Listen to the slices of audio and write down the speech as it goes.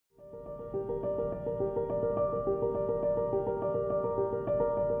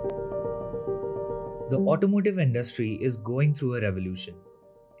The automotive industry is going through a revolution.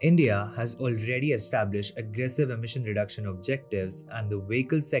 India has already established aggressive emission reduction objectives, and the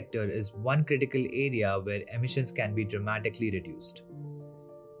vehicle sector is one critical area where emissions can be dramatically reduced.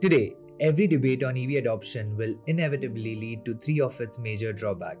 Today, every debate on EV adoption will inevitably lead to three of its major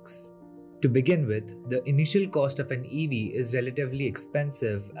drawbacks. To begin with, the initial cost of an EV is relatively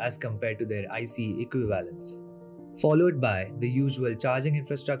expensive as compared to their ICE equivalents, followed by the usual charging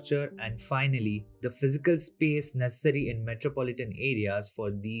infrastructure, and finally, the physical space necessary in metropolitan areas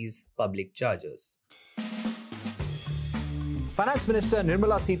for these public chargers. Finance Minister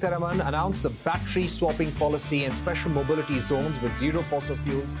Nirmala Sitharaman announced the battery swapping policy and special mobility zones with zero fossil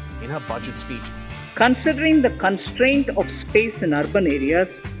fuels in her budget speech. Considering the constraint of space in urban areas,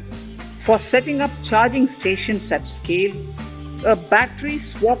 for setting up charging stations at scale, a battery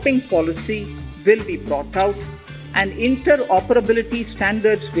swapping policy will be brought out and interoperability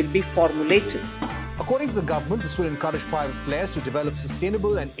standards will be formulated. According to the government, this will encourage private players to develop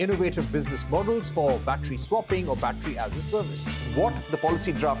sustainable and innovative business models for battery swapping or battery as a service. What the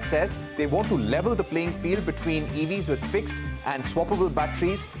policy draft says, they want to level the playing field between EVs with fixed and swappable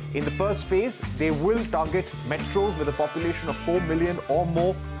batteries. In the first phase, they will target metros with a population of 4 million or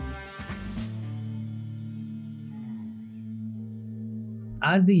more.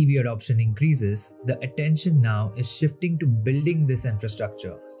 As the EV adoption increases, the attention now is shifting to building this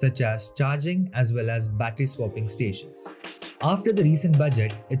infrastructure, such as charging as well as battery swapping stations. After the recent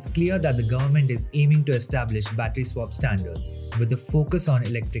budget, it's clear that the government is aiming to establish battery swap standards, with a focus on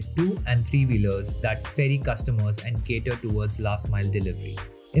electric 2- and 3-wheelers that ferry customers and cater towards last-mile delivery.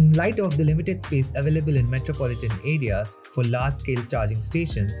 In light of the limited space available in metropolitan areas for large-scale charging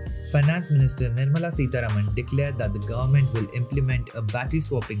stations, Finance Minister Nirmala Sitharaman declared that the government will implement a battery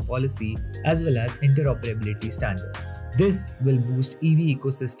swapping policy as well as interoperability standards. This will boost EV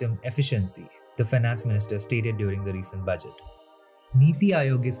ecosystem efficiency, the Finance Minister stated during the recent budget. Niti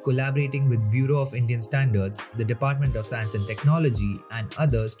Aayog is collaborating with Bureau of Indian Standards, the Department of Science and Technology, and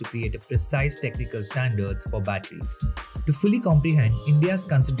others to create a precise technical standards for batteries. To fully comprehend India's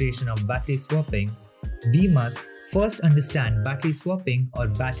consideration of battery swapping, we must first understand battery swapping or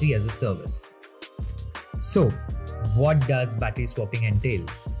battery as a service. So, what does battery swapping entail?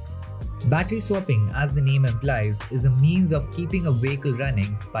 Battery swapping, as the name implies, is a means of keeping a vehicle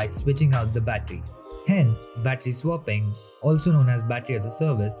running by switching out the battery. Hence, battery swapping, also known as battery as a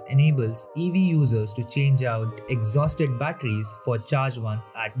service, enables EV users to change out exhausted batteries for charged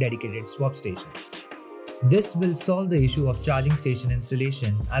ones at dedicated swap stations. This will solve the issue of charging station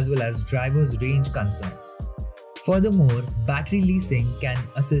installation as well as drivers' range concerns. Furthermore, battery leasing can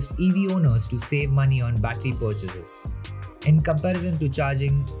assist EV owners to save money on battery purchases. In comparison to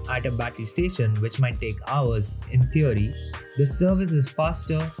charging at a battery station, which might take hours in theory, the service is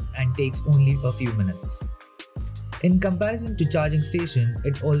faster and takes only a few minutes. In comparison to charging station,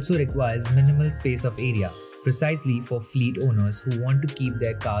 it also requires minimal space of area, precisely for fleet owners who want to keep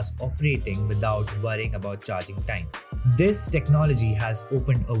their cars operating without worrying about charging time. This technology has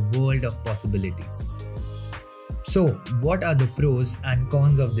opened a world of possibilities. So, what are the pros and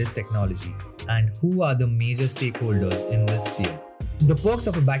cons of this technology, and who are the major stakeholders in this field? The perks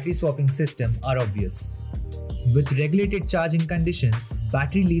of a battery swapping system are obvious. With regulated charging conditions,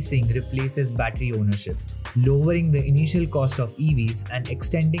 battery leasing replaces battery ownership, lowering the initial cost of EVs and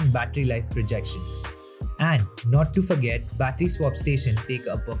extending battery life projection. And not to forget, battery swap stations take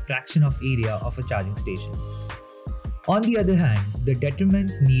up a fraction of area of a charging station. On the other hand, the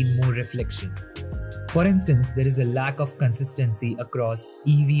detriments need more reflection. For instance, there is a lack of consistency across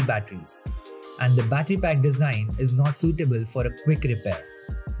EV batteries, and the battery pack design is not suitable for a quick repair.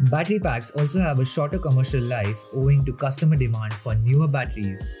 Battery packs also have a shorter commercial life owing to customer demand for newer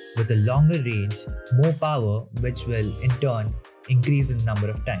batteries with a longer range, more power, which will in turn increase in number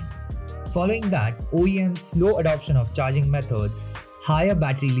of time. Following that, OEMs' slow adoption of charging methods, higher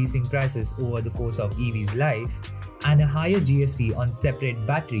battery leasing prices over the course of EV's life, and a higher GST on separate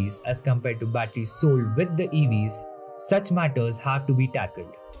batteries as compared to batteries sold with the EVs, such matters have to be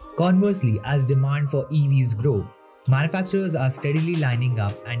tackled. Conversely, as demand for EVs grow, manufacturers are steadily lining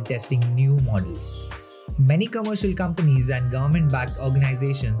up and testing new models. Many commercial companies and government-backed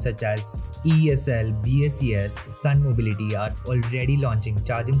organizations such as EESL, BSES, Sun Mobility are already launching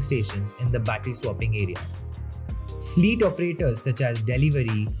charging stations in the battery swapping area. Fleet operators such as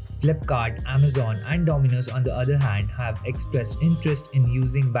Delivery, Flipkart, Amazon, and Domino's, on the other hand, have expressed interest in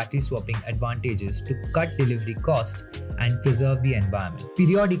using battery swapping advantages to cut delivery costs and preserve the environment.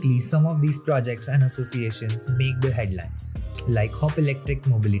 Periodically, some of these projects and associations make the headlines, like Hop Electric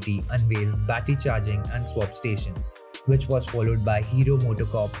Mobility unveils battery charging and swap stations, which was followed by Hero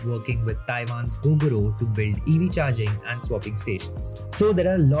Motocorp working with Taiwan's Gogoro to build EV charging and swapping stations. So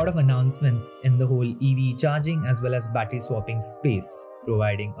there are a lot of announcements in the whole EV charging as well as battery swapping space,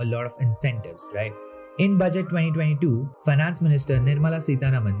 providing a lot of incentives, right? In Budget 2022, Finance Minister Nirmala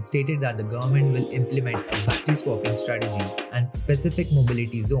Sitharaman stated that the government will implement a battery swapping strategy and specific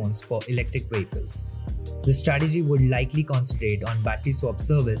mobility zones for electric vehicles. The strategy would likely concentrate on battery swap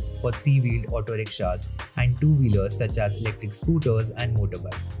service for three-wheeled auto rickshaws and two-wheelers such as electric scooters and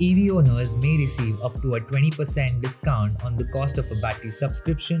motorbike. EV owners may receive up to a 20% discount on the cost of a battery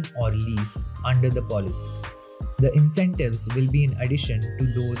subscription or lease under the policy. The incentives will be in addition to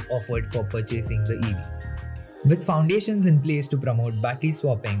those offered for purchasing the EVs. With foundations in place to promote battery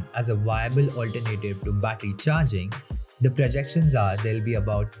swapping as a viable alternative to battery charging, the projections are there will be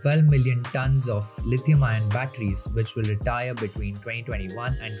about 12 million tons of lithium-ion batteries which will retire between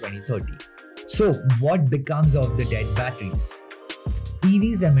 2021 and 2030. So, what becomes of the dead batteries?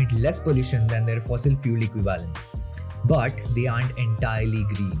 EVs emit less pollution than their fossil fuel equivalents, but they aren't entirely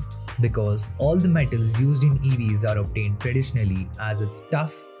green, because all the metals used in EVs are obtained traditionally, as it's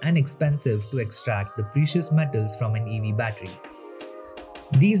tough and expensive to extract the precious metals from an EV battery.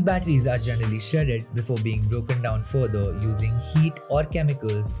 These batteries are generally shredded before being broken down further using heat or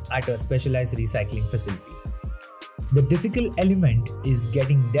chemicals at a specialized recycling facility. The difficult element is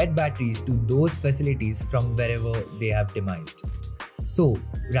getting dead batteries to those facilities from wherever they have demised. So,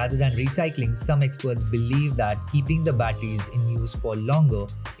 rather than recycling, some experts believe that keeping the batteries in use for longer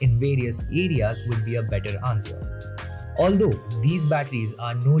in various areas would be a better answer. Although these batteries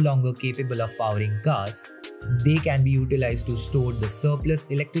are no longer capable of powering cars, they can be utilized to store the surplus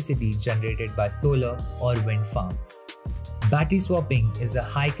electricity generated by solar or wind farms. Battery swapping is a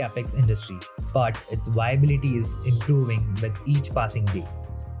high capex industry, but its viability is improving with each passing day.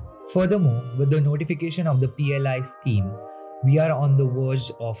 Furthermore, with the notification of the PLI scheme, we are on the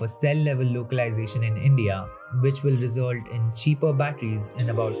verge of a cell-level localization in India, which will result in cheaper batteries in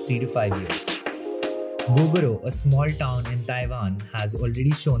about 3 to 5 years. Gogoro, a small town in Taiwan, has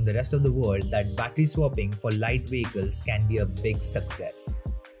already shown the rest of the world that battery swapping for light vehicles can be a big success.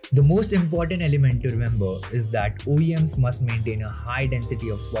 The most important element to remember is that OEMs must maintain a high density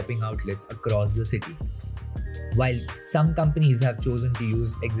of swapping outlets across the city. While some companies have chosen to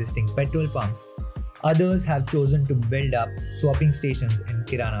use existing petrol pumps, others have chosen to build up swapping stations in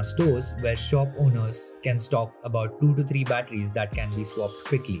Kirana stores where shop owners can stock about 2 to 3 batteries that can be swapped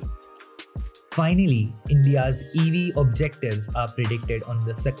quickly. Finally, India's EV objectives are predicted on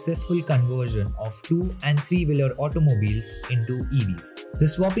the successful conversion of 2 and 3-wheeler automobiles into EVs. The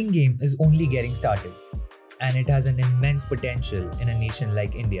swapping game is only getting started, and it has an immense potential in a nation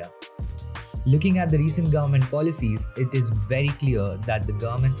like India. Looking at the recent government policies, it is very clear that the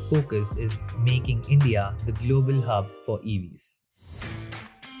government's focus is making India the global hub for EVs.